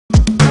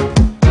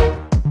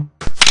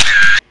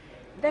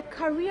The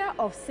career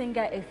of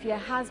singer Efya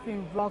has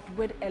been rocked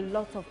with a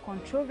lot of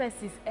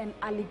controversies and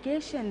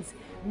allegations.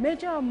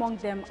 Major among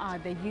them are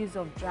the use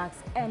of drugs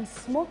and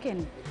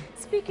smoking.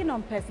 Speaking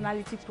on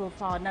personality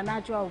profile,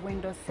 Nana Adwoa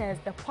Awindor says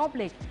the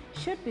public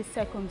should be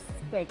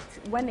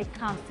circumspect when it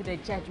comes to the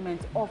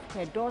judgment of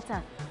her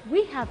daughter.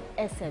 We have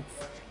assets.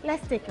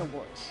 Let's take a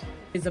watch.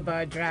 It's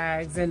about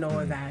drugs and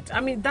all that.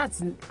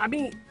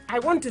 I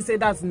want to say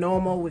that's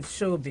normal with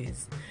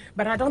showbiz,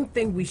 but I don't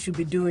think we should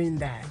be doing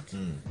that.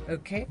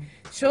 Okay?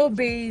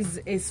 Showbiz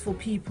is for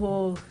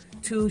people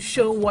to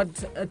show what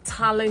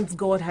talent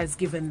God has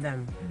given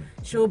them.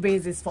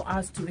 Showbiz is for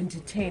us to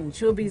entertain.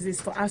 Showbiz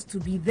is for us to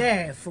be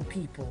there for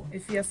people.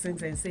 If you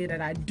sing and say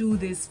that I do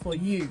this for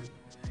you,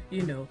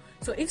 you know.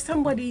 So if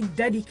somebody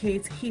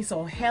dedicates his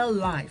or her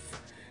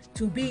life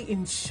to be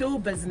in show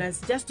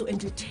business just to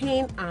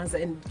entertain us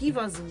and give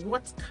us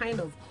what kind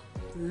of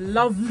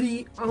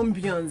lovely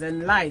ambience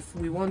and life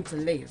we want to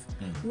live,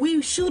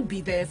 we should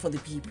be there for the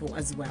people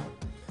as well.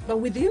 But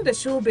within the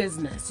show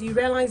business, you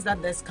realize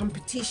that there's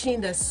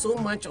competition, there's so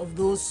much of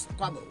those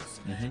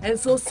squabbles. And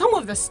so some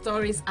of the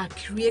stories are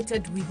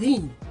created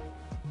within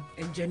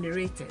and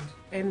generated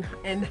and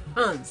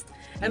enhanced.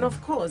 And of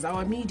course,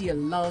 our media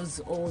loves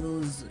all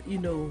those, you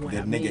know, what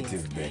the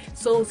negative bit.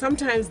 So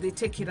sometimes they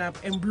take it up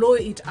and blow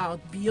it out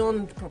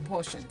beyond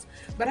proportions.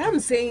 But I'm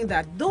saying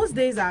that those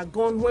days are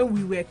gone when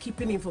we were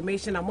keeping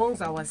information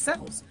amongst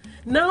ourselves.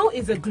 Now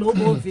it's a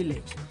global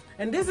village.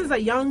 And this is a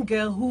young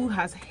girl who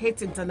has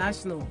hit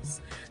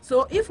internationals.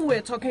 So if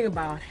we're talking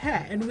about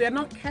her and we are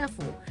not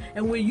careful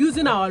and we're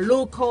using our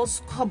local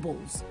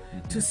squabbles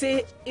to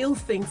say ill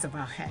things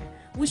about her,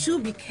 we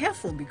should be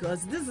careful,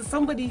 because this is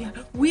somebody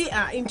we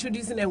are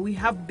introducing and we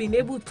have been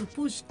able to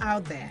push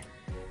out there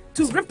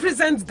to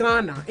represent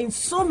Ghana in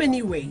so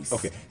many ways.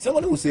 Okay,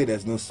 someone who say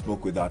there's no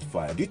smoke without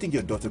fire. Do you think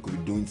your daughter could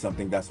be doing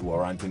something that's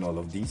warranting all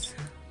of these?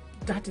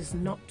 That is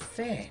not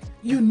fair.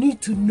 You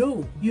need to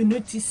know. You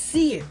need to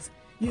see it.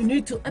 You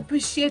need to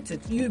appreciate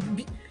it.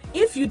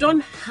 If you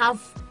don't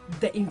have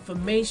the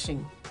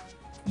information,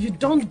 you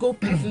don't go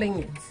peddling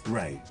it.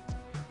 Right.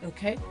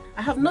 Okay?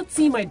 I have not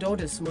seen my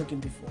daughter smoking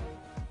before.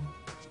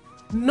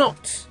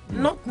 Not.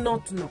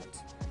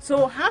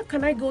 So how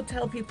can I go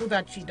tell people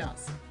that she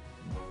does?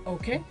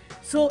 Okay?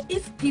 So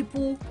if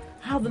people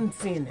haven't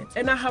seen it,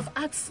 and I have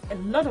asked a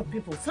lot of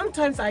people,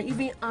 sometimes I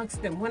even ask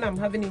them when I'm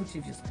having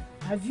interviews,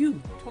 have you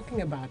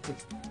talking about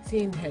it,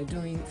 seen her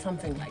doing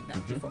something like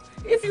that before?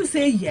 If you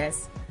say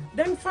yes,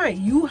 then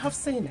fine, you have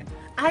seen it.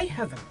 I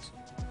haven't.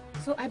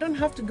 So I don't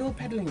have to go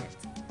peddling it.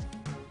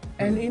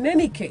 And in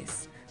any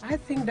case, I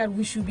think that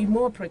we should be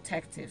more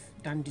protective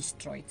than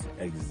destroy it.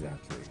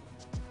 Exactly.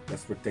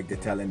 Let's protect the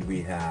talent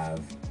we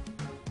have.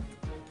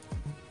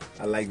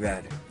 I like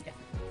that. Yeah.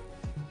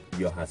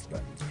 Your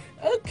husband.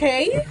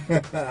 Okay.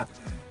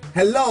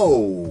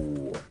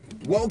 Hello.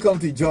 Welcome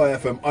to Joy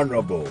FM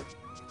Honorable.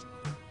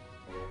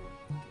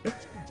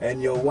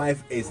 And your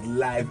wife is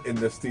live in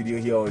the studio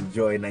here on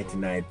Joy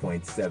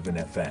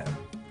 99.7 FM.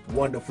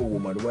 Wonderful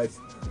woman.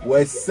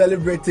 We're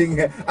celebrating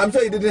her. I'm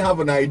sure you didn't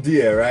have an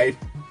idea, right?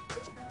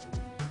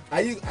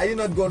 Are you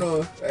not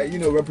gonna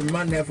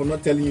reprimand her for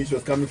not telling you she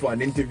was coming for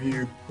an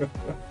interview?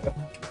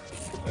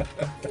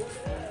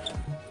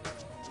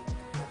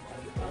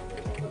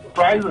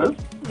 Surprises?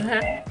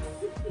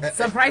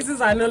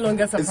 Surprises are no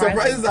longer surprises.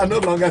 Surprises are no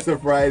longer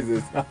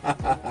surprises.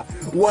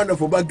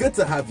 Wonderful, but good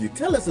to have you.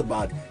 Tell us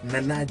about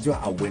Nana Adwoa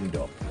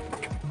Awindor.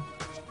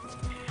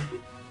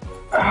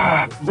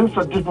 This is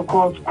a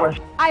difficult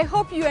question. I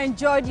hope you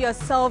enjoyed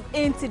yourself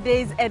in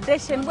today's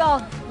edition.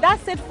 Well,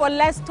 that's it for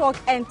Let's Talk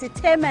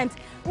Entertainment.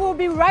 We'll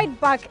be right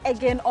back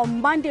again on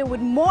Monday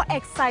with more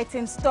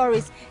exciting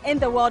stories in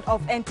the world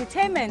of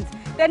entertainment.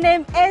 The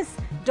name is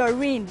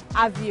Doreen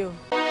Avio.